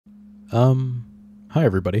Hi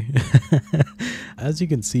everybody. As you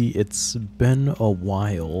can see, it's been a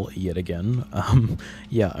while yet again.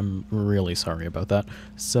 Yeah, I'm really sorry about that.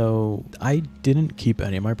 So, I didn't keep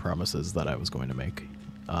any of my promises that I was going to make.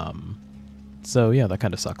 So yeah, that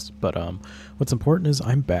kind of sucks. But what's important is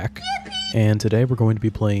I'm back, and today we're going to be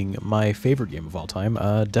playing my favorite game of all time,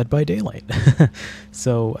 Dead by Daylight.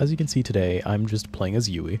 So as you can see today, I'm just playing as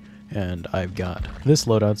Yui, and I've got this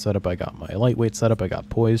loadout setup, I got my lightweight setup, I got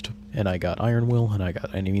poised, and I got iron will, and I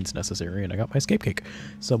got any means necessary, and I got my escape cake.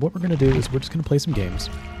 So what we're going to do is we're just going to play some games,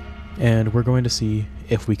 and we're going to see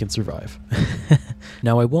if we can survive.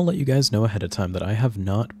 Now I will let you guys know ahead of time that I have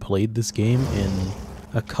not played this game in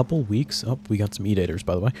a couple weeks. Oh, we got some eat-aters,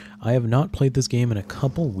 by the way. I have not played this game in a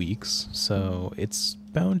couple weeks, so it's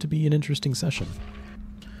bound to be an interesting session.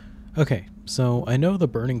 Okay, so I know the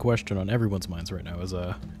burning question on everyone's minds right now is,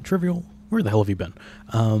 Trivial, where the hell have you been?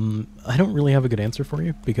 I don't really have a good answer for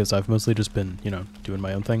you, because I've mostly just been, you know, doing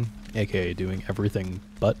my own thing, aka doing everything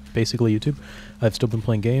but basically YouTube. I've still been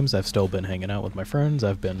playing games, I've still been hanging out with my friends,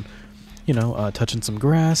 I've been, you know, touching some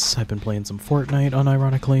grass, I've been playing some Fortnite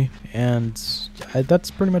unironically, and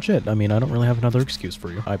that's pretty much it. I mean, I don't really have another excuse for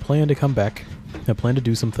you. I plan to come back, I plan to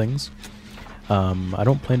do some things. I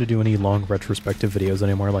don't plan to do any long retrospective videos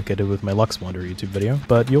anymore like I did with my Lux Wonder YouTube video,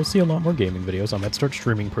 but you'll see a lot more gaming videos. I might start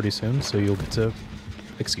streaming pretty soon, so you'll get to...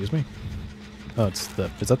 Excuse me? Oh, is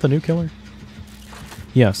that the new killer?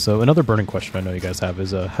 Yeah, so another burning question I know you guys have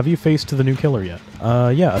is, have you faced the new killer yet?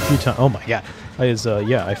 Yeah, a few times. Oh my god.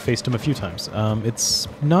 Yeah, I faced him a few times. It's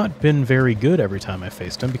not been very good every time I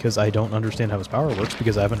faced him because I don't understand how his power works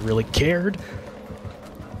because I haven't really cared.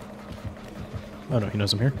 Oh no, he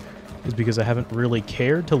knows I'm here. Is because I haven't really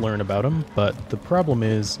cared to learn about him, but the problem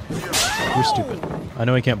is, you're stupid. I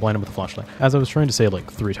know I can't blind him with a flashlight. As I was trying to say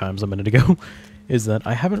like 3 times a minute ago, is that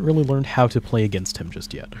I haven't really learned how to play against him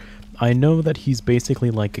just yet. I know that he's basically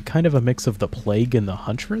like a kind of a mix of the Plague and the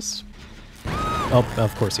Huntress. Oh,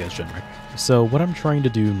 of course he has Genric. So what I'm trying to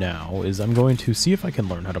do now is I'm going to see if I can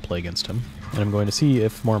learn how to play against him, and I'm going to see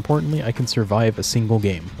if, more importantly, I can survive a single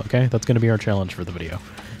game, okay? That's going to be our challenge for the video.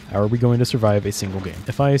 How are we going to survive a single game?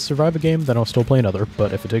 If I survive a game, then I'll still play another,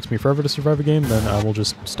 but if it takes me forever to survive a game, then I will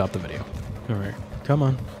just stop the video. Alright, come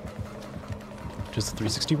on. Does the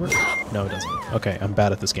 360 work? No, it doesn't. Okay, I'm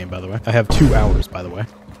bad at this game, by the way. I have 2 hours, by the way.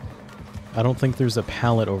 I don't think there's a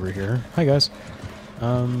pallet over here. Hi, guys.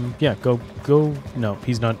 Yeah, go. No,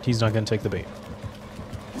 he's not gonna take the bait.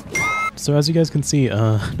 So as you guys can see,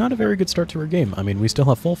 not a very good start to our game. I mean, we still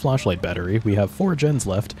have full flashlight battery, we have 4 gens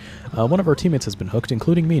left, one of our teammates has been hooked,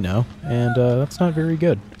 including me now, and that's not very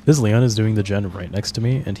good. This Leon is doing the gen right next to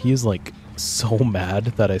me, and he is like so mad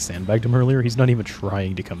that I sandbagged him earlier, he's not even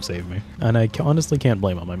trying to come save me. And I honestly can't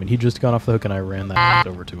blame him, I mean, he just got off the hook and I ran that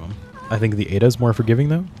over to him. I think the Ada's more forgiving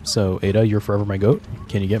though, so Ada, you're forever my goat.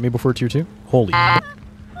 Can you get me before tier 2? Holy...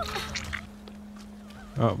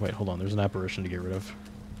 Oh, wait, hold on, there's an apparition to get rid of.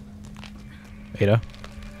 Ada?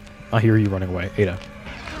 I hear you running away. Ada.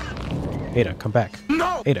 Ada, come back.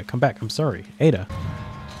 No! Ada, come back. I'm sorry. Ada.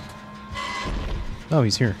 Oh,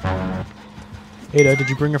 he's here. Ada, did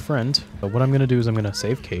you bring a friend? But what I'm going to do is I'm going to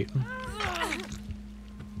save Kate.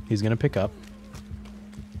 He's going to pick up.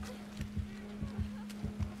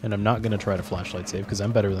 And I'm not going to try to flashlight save because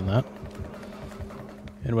I'm better than that.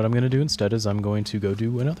 And what I'm going to do instead is I'm going to go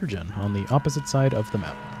do another gen on the opposite side of the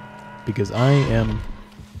map. Because I am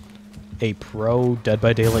a pro Dead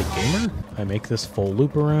by Daylight gamer. I make this full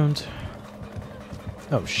loop around.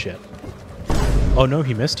 Oh shit. Oh no,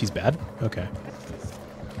 he missed. He's bad. Okay.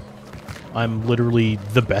 I'm literally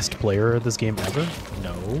the best player of this game ever.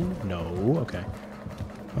 No. Okay.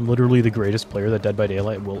 I'm literally the greatest player that Dead by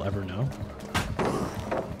Daylight will ever know.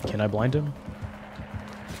 Can I blind him?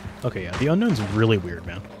 Okay, yeah. The unknown's really weird,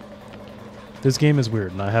 man. This game is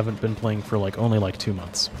weird, and I haven't been playing for only 2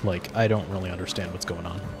 months. Like, I don't really understand what's going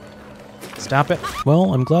on. Stop it.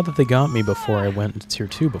 Well, I'm glad that they got me before I went to tier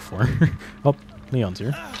 2 before. Oh, Leon's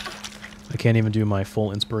here. I can't even do my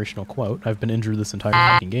full inspirational quote. I've been injured this entire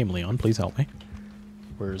fucking game, Leon. Please help me.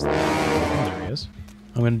 Where's the... Oh, there he is.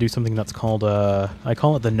 I'm going to do something that's called, I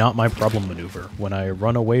call it the not my problem maneuver, when I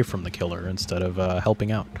run away from the killer instead of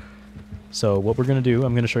helping out. So what we're going to do,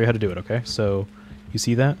 I'm going to show you how to do it, okay? So, you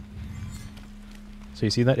see that? So you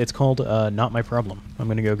see that? It's called not my problem. I'm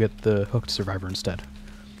going to go get the hooked survivor instead.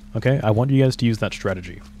 Okay, I want you guys to use that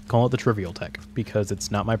strategy. Call it the trivial tech, because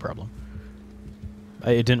it's not my problem.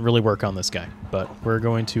 It didn't really work on this guy, but we're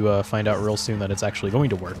going to find out real soon that it's actually going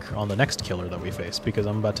to work on the next killer that we face, because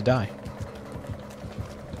I'm about to die.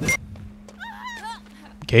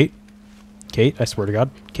 Kate? Kate, I swear to God.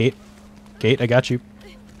 Kate? Kate, I got you.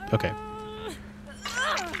 Okay.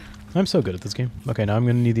 I'm so good at this game. Okay, now I'm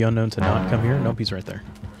going to need the unknown to not come here. Nope, he's right there.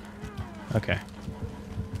 Okay.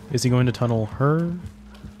 Is he going to tunnel her?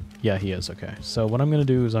 Yeah, he is. Okay. So what I'm going to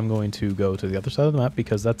do is I'm going to go to the other side of the map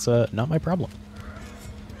because that's not my problem.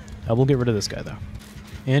 I will get rid of this guy, though.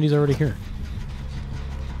 And he's already here.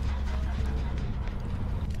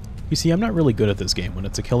 You see, I'm not really good at this game when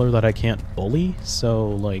it's a killer that I can't bully, so,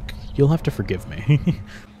 like, you'll have to forgive me.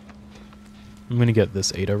 I'm going to get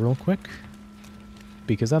this Ada real quick,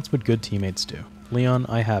 because that's what good teammates do. Leon,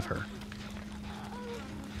 I have her.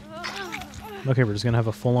 Okay, we're just going to have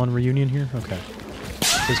a full-on reunion here? Okay.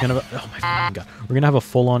 There's going to oh my god. We're going to have a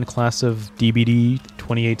full-on class of DBD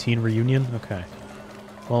 2018 reunion? Okay.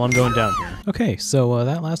 Well, I'm going down here. Okay, so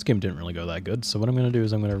that last game didn't really go that good, so what I'm going to do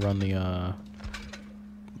is I'm going to run the,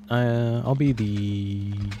 I'll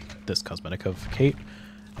be this cosmetic of Kate,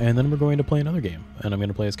 and then we're going to play another game, and I'm going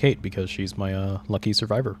to play as Kate because she's my lucky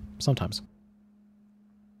survivor sometimes.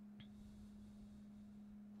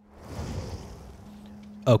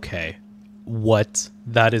 Okay, what?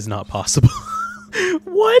 That is not possible.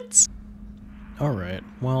 What? Alright,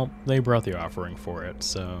 well, they brought the offering for it,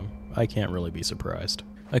 so I can't really be surprised.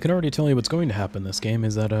 I can already tell you what's going to happen this game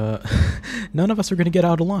is that, none of us are going to get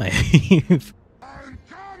out alive.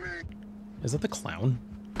 Is that the clown?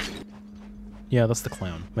 Yeah, that's the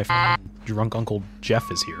clown. My drunk Uncle Jeff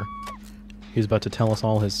is here. He's about to tell us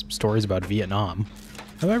all his stories about Vietnam.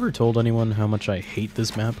 Have I ever told anyone how much I hate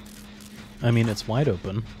this map? I mean, it's wide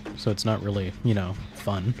open, so it's not really, you know,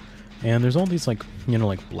 fun. And there's all these, like, you know,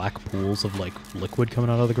 like black pools of, like, liquid coming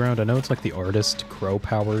out of the ground. I know it's like the artist crow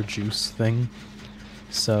power juice thing.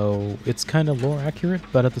 So it's kind of lore accurate,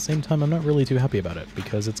 but at the same time, I'm not really too happy about it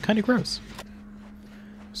because it's kind of gross.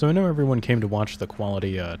 So I know everyone came to watch the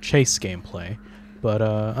quality chase gameplay, but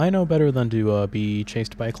I know better than to be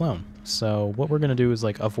chased by a clown. So what we're going to do is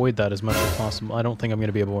like avoid that as much as possible. I don't think I'm going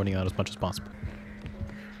to be avoiding that as much as possible.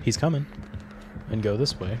 He's coming. And go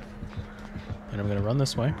this way. And I'm going to run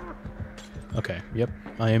this way. Okay, yep.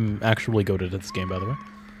 I am actually goated at this game, by the way.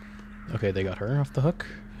 Okay, they got her off the hook.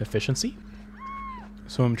 Efficiency.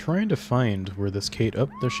 So I'm trying to find where this Kate... Oh,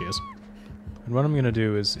 there she is. And what I'm going to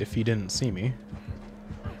do is, if he didn't see me...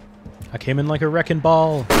 I came in like a wrecking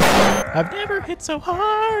ball. I've never hit so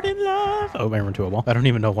hard in love. Oh, I ran into a wall. I don't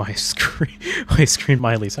even know why I screamed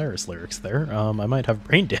Miley Cyrus lyrics there. I might have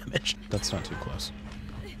brain damage. That's not too close.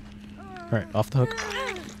 Alright, off the hook.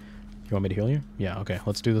 You want me to heal you? Yeah, okay.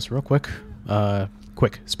 Let's do this real quick.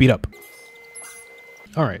 Quick. Speed up.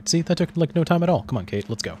 Alright, see? That took like no time at all. Come on, Kate.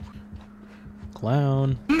 Let's go.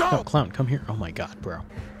 Clown. No! Oh, clown, come here. Oh my god, bro.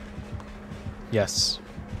 Yes.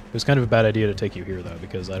 It was kind of a bad idea to take you here, though,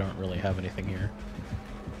 because I don't really have anything here.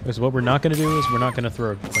 Because what we're not going to do is we're not going to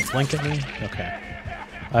throw a point blank at me. Okay.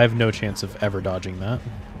 I have no chance of ever dodging that.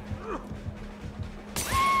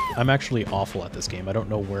 I'm actually awful at this game. I don't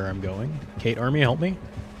know where I'm going. Kate, Army, help me.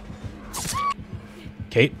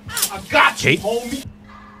 Kate? I got you, Kate? Homie.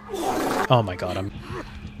 Oh my god, I'm...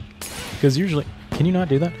 Because usually... Can you not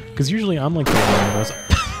do that? Because usually I'm like...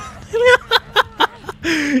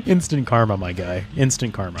 Instant karma, my guy.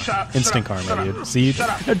 Instant karma. Instant karma, dude. See?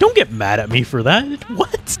 No, don't get mad at me for that.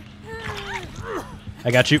 What?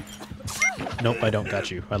 I got you. Nope, I don't got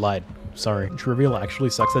you. I lied. Sorry. Trivial actually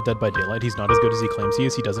sucks at Dead by Daylight. He's not as good as he claims he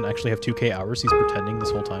is. He doesn't actually have 2k hours. He's pretending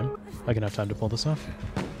this whole time. I can have time to pull this off.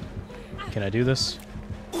 Can I do this?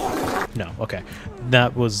 No. Okay.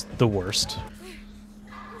 That was the worst.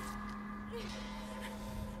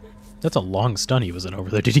 That's a long stun he was in over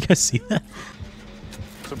there. Did you guys see that?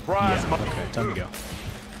 Surprise! Yeah, okay, time to go.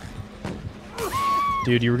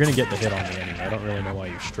 Dude, you were gonna get the hit on me anyway. I don't really know why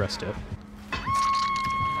you stressed it.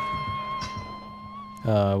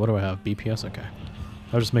 What do I have? BPS? Okay.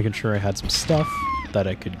 I was just making sure I had some stuff that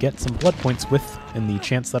I could get some blood points with in the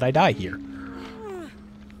chance that I die here.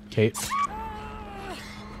 Kate.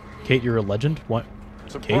 Kate, you're a legend? What?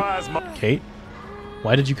 Surprise, Kate? Kate?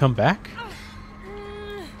 Why did you come back?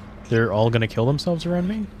 They're all gonna kill themselves around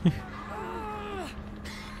me?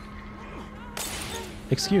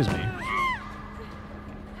 Excuse me.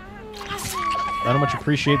 I don't much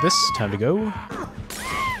appreciate this. Time to go.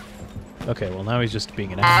 Okay, well now he's just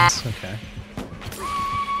being an ass. Okay.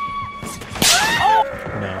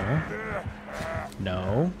 No.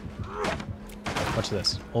 No. Watch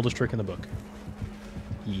this. Oldest trick in the book.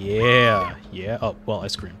 Yeah. Yeah. Oh, well, I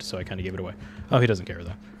screamed, so I kind of gave it away. Oh, he doesn't care,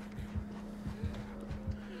 though.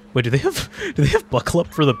 Wait, do they have buckle up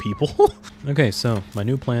for the people? Okay, so my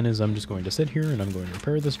new plan is I'm just going to sit here and I'm going to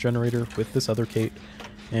repair this generator with this other Kate,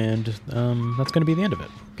 and that's going to be the end of it,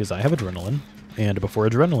 because I have adrenaline, and before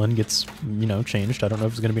adrenaline gets, you know, changed, I don't know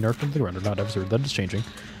if it's going to be nerfed into the ground or not, I've heard that it's changing,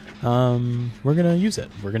 We're gonna use it.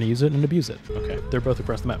 We're gonna use it and abuse it. Okay, they're both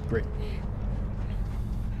across the map. Great.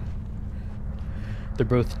 They're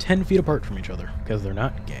both 10 feet apart from each other, because they're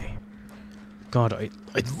not gay. God, I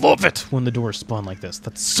love it when the doors spawn like this.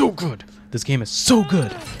 That's so good. This game is so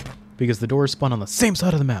good. Because the doors spawn on the same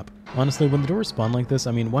side of the map. Honestly, when the doors spawn like this,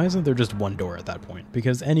 I mean, why isn't there just one door at that point?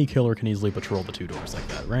 Because any killer can easily patrol the two doors like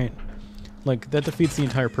that, right? Like, that defeats the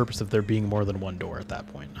entire purpose of there being more than one door at that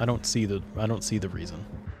point. I don't see the reason.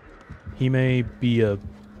 He may be a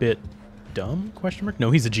bit dumb, question mark? No,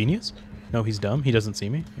 he's a genius. No, he's dumb. He doesn't see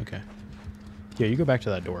me. Okay. Yeah, you go back to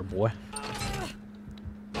that door, boy.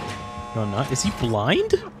 No, I'm not. Is he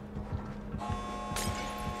blind?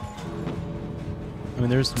 I mean,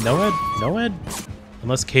 there's no Ed.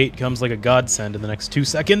 Unless Kate comes like a godsend in the next 2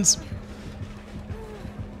 seconds.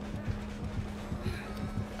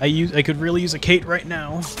 I could really use a Kate right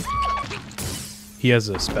now. He has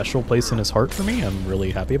a special place in his heart for me. I'm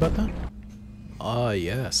really happy about that. Ah,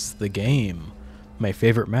 yes, the game. My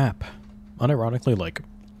favorite map. Unironically, like,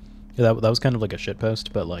 that was kind of like a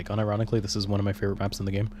shitpost, but like, unironically, this is one of my favorite maps in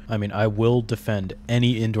the game. I mean, I will defend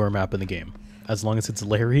any indoor map in the game, as long as it's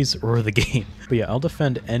Larry's or the game. But yeah, I'll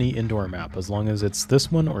defend any indoor map as long as it's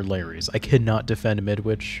this one or Larry's. I cannot defend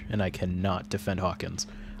Midwich, and I cannot defend Hawkins.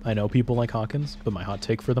 I know people like Hawkins, but my hot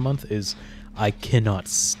take for the month is I cannot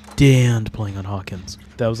stand playing on Hawkins.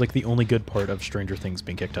 That was like the only good part of Stranger Things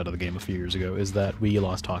being kicked out of the game a few years ago, is that we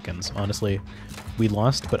lost Hawkins. Honestly, we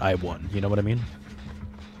lost, but I won. You know what I mean?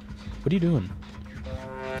 What are you doing?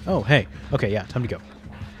 Oh, hey. Okay, yeah, time to go.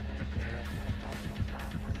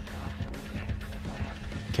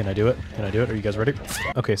 Can I do it? Can I do it? Are you guys ready?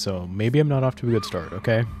 Okay, so maybe I'm not off to a good start,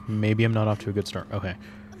 okay? Maybe I'm not off to a good start. Okay.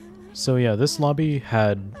 So yeah, this lobby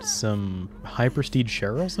had some high prestige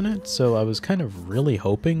Cheryls in it, so I was kind of really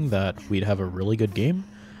hoping that we'd have a really good game.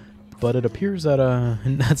 But it appears that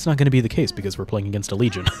that's not going to be the case because we're playing against a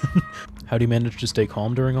Legion. How do you manage to stay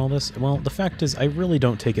calm during all this? Well, the fact is, I really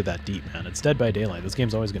don't take it that deep, man. It's Dead by Daylight. This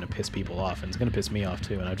game's always going to piss people off, and it's going to piss me off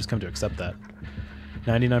too, and I've just come to accept that.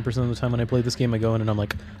 99% of the time when I play this game, I go in and I'm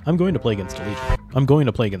like, I'm going to play against a Legion. I'm going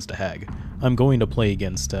to play against a Hag. I'm going to play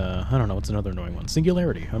against, I don't know, what's another annoying one?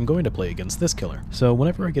 Singularity. I'm going to play against this killer. So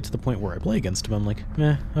whenever I get to the point where I play against him, I'm like,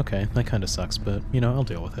 okay, that kind of sucks, but, you know, I'll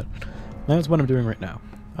deal with it. That's what I'm doing right now.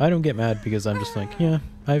 I don't get mad because I'm just like, yeah,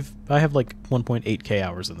 I have like 1.8k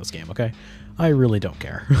hours in this game, okay? I really don't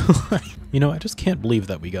care. You know, I just can't believe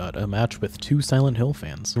that we got a match with 2 Silent Hill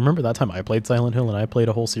fans. Remember that time I played Silent Hill and I played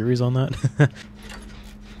a whole series on that?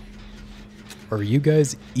 Are you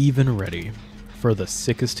guys even ready for the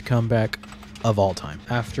sickest comeback of all time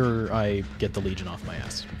after I get the Legion off my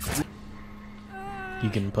ass? You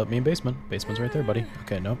can put me in basement. Basement's right there, buddy.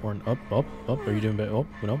 Okay, no, we're up. Are you doing? Oh,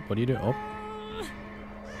 no, what are you doing? Oh,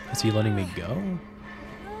 is he letting me go?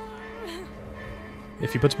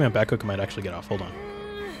 If he puts me on back hook, I might actually get off. Hold on.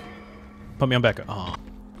 Put me on back hook. Oh,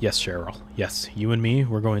 yes, Cheryl. Yes, you and me,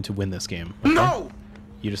 we're going to win this game. Okay? No!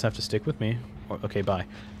 You just have to stick with me. Okay, bye.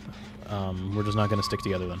 We're just not going to stick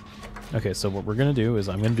together then. Okay, so what we're going to do is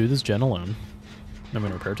I'm going to do this gen alone. I'm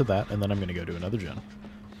going to repair to that, and then I'm going to go do another gen.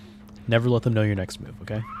 Never let them know your next move,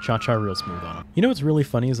 okay? Cha-cha real smooth on them. You know what's really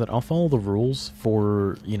funny is that I'll follow the rules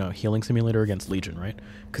for, you know, Healing Simulator against Legion, right?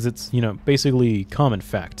 Because it's, you know, basically common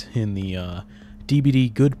fact in the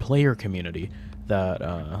DBD good player community that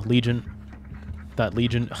Legion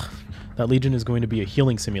is going to be a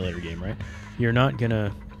healing simulator game, right? You're not going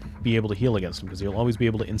to be able to heal against them because you'll always be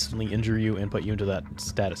able to instantly injure you and put you into that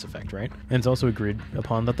status effect, right? And it's also agreed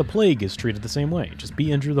upon that the plague is treated the same way. Just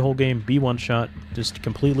be injured the whole game, be one shot, just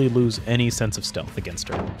completely lose any sense of stealth against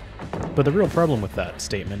her. But the real problem with that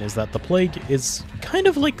statement is that the plague is kind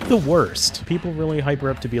of like the worst. People really hype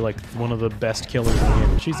her up to be like one of the best killers in the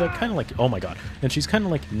game. She's like kind of like, oh my god, and she's kind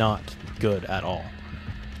of like not good at all.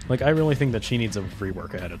 Like, I really think that she needs a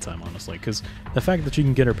rework ahead of time, honestly, because the fact that she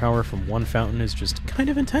can get her power from one fountain is just kind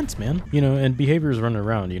of intense, man. You know, and behaviors running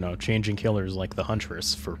around, you know, changing killers like the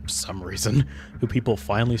Huntress, for some reason, who people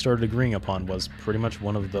finally started agreeing upon was pretty much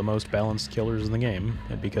one of the most balanced killers in the game,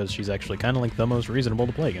 because she's actually kind of like the most reasonable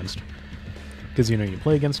to play against. Because, you know, you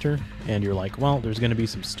play against her, and you're like, well, there's going to be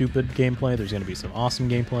some stupid gameplay, there's going to be some awesome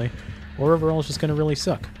gameplay, or overall it's just going to really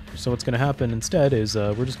suck. So what's going to happen instead is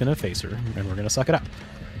we're just going to face her, and we're going to suck it up.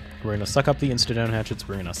 We're gonna suck up the insta-down hatchets.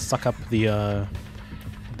 We're gonna suck up the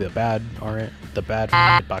bad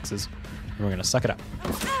hitboxes, and we're gonna suck it up.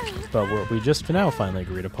 But what we just now finally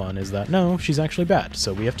agreed upon is that no, she's actually bad,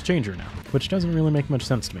 so we have to change her now. Which doesn't really make much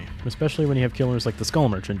sense to me, especially when you have killers like the Skull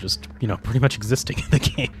Merchant just, you know, pretty much existing in the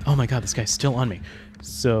game. Oh my god, this guy's still on me.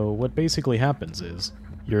 So what basically happens is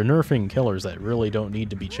you're nerfing killers that really don't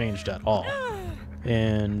need to be changed at all.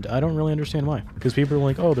 And I don't really understand why. Because people are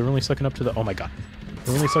like, oh, they're only sucking up to the... Oh my god.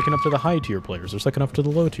 They're only sucking up to the high tier players. They're sucking up to the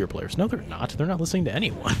low tier players. No, they're not. They're not listening to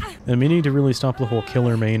anyone. And we need to really stop the whole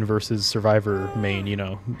killer main versus survivor main, you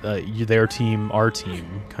know, their team, our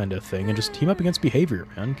team kind of thing. And just team up against behavior,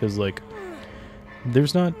 man. Because, like,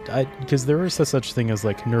 there's not... Because there is such thing as,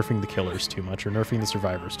 like, nerfing the killers too much or nerfing the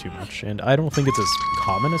survivors too much. And I don't think it's as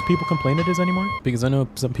common as people complain it is anymore. Because I know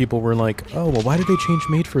some people were like, oh, well, why did they change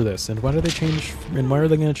mate for this? And why did they change... And why are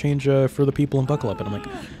they going to change for the people in Buckle Up? And I'm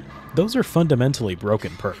like... Those are fundamentally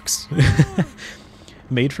broken perks.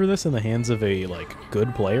 Made for this in the hands of a, like,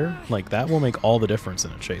 good player, like, that will make all the difference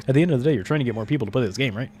in a chase. At the end of the day, you're trying to get more people to play this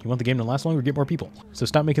game, right? You want the game to last longer, get more people. So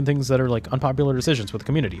stop making things that are, like, unpopular decisions with the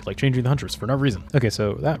community, like changing the hunters for no reason. Okay,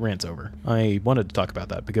 so that rant's over. I wanted to talk about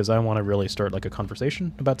that because I want to really start, like, a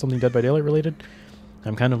conversation about something Dead by Daylight related.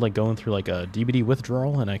 I'm kind of, like, going through, like, a DBD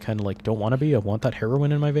withdrawal, and I kind of, like, don't want to be. I want that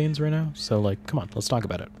heroin in my veins right now. So, like, come on, let's talk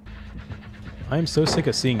about it. I am so sick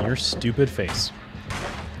of seeing your stupid face.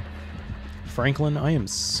 Franklin, I am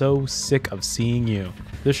so sick of seeing you.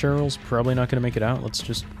 This Cheryl's probably not going to make it out. Let's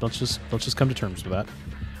just come to terms with that.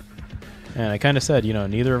 And I kind of said, you know,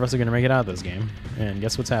 neither of us are going to make it out of this game. And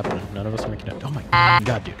guess what's happening? None of us are making it out. Oh my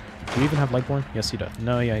god, dude. Do you even have Lightborn? Yes, he does.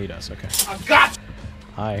 No, yeah, he does. Okay. I've got.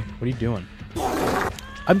 Hi. What are you doing?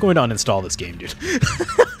 I'm going to uninstall this game, dude.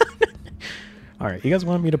 Alright, you guys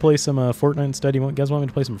want me to play some Fortnite instead? You guys want me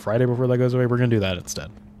to play some Friday before that goes away? We're going to do that instead.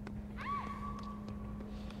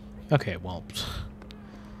 Okay, well...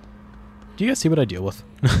 Do you guys see what I deal with?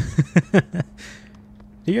 Do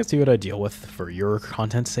you guys see what I deal with for your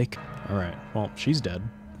content's sake? Alright, well, she's dead,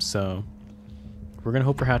 so... We're going to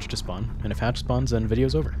hope for Hatch to spawn, and if Hatch spawns, then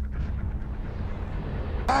video's over.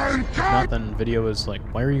 If not, then video is like,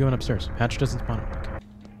 why are you going upstairs? Hatch doesn't spawn.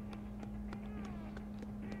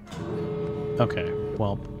 Okay,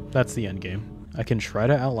 well, that's the end game. I can try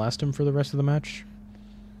to outlast him for the rest of the match.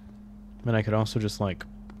 And I could also just, like,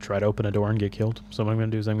 try to open a door and get killed. So what I'm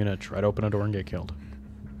going to do is I'm going to try to open a door and get killed.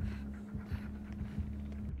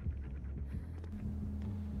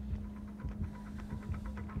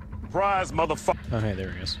 Surprise, motherfucker! Oh, hey,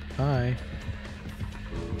 there he is. Hi.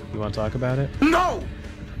 You want to talk about it? No!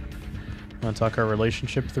 Want to talk our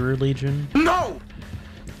relationship through, Legion? No!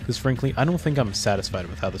 Because frankly, I don't think I'm satisfied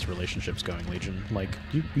with how this relationship's going, Legion. Like,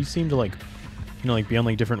 you seem to, like, you know, like, be on,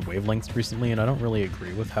 like, different wavelengths recently, and I don't really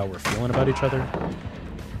agree with how we're feeling about each other.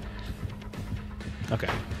 Okay.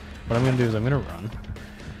 What I'm going to do is I'm going to run.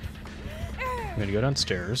 I'm going to go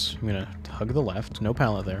downstairs. I'm going to hug the left. No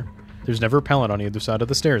pallet there. There's never a pallet on either side of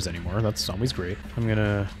the stairs anymore. That's always great. I'm going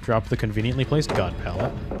to drop the conveniently placed God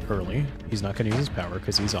pallet early. He's not going to use his power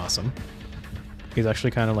because he's awesome. He's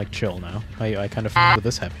actually kind of, like, chill now. I kind of f***ed with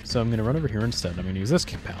this heavy. So I'm going to run over here instead. I'm going to use this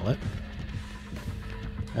pallet.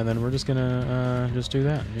 And then we're just going to just do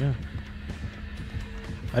that. Yeah.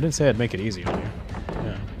 I didn't say I'd make it easy on you.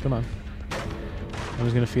 Yeah, come on. I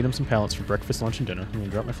was going to feed him some pallets for breakfast, lunch, and dinner. I'm going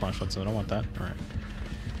to drop my flashlight, so I don't want that. Alright.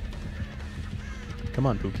 Come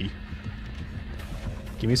on, Pookie.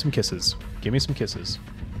 Give me some kisses. Give me some kisses.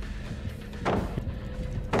 I'm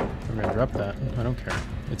going to drop that. I don't care.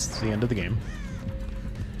 It's the end of the game.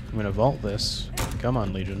 I'm going to vault this. Come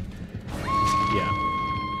on, Legion. Yeah.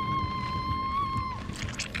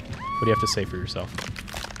 What do you have to say for yourself?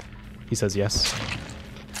 He says yes.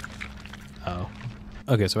 Oh.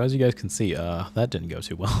 Okay, so as you guys can see, that didn't go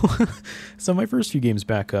too well. So my first few games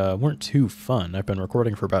back weren't too fun. I've been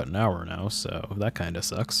recording for about an hour now, so that kind of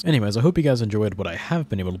sucks. Anyways, I hope you guys enjoyed what I have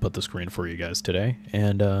been able to put the screen for you guys today.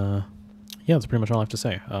 And, yeah, that's pretty much all I have to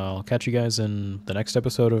say. I'll catch you guys in the next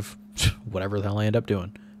episode of whatever the hell I end up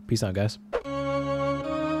doing. Peace out, guys.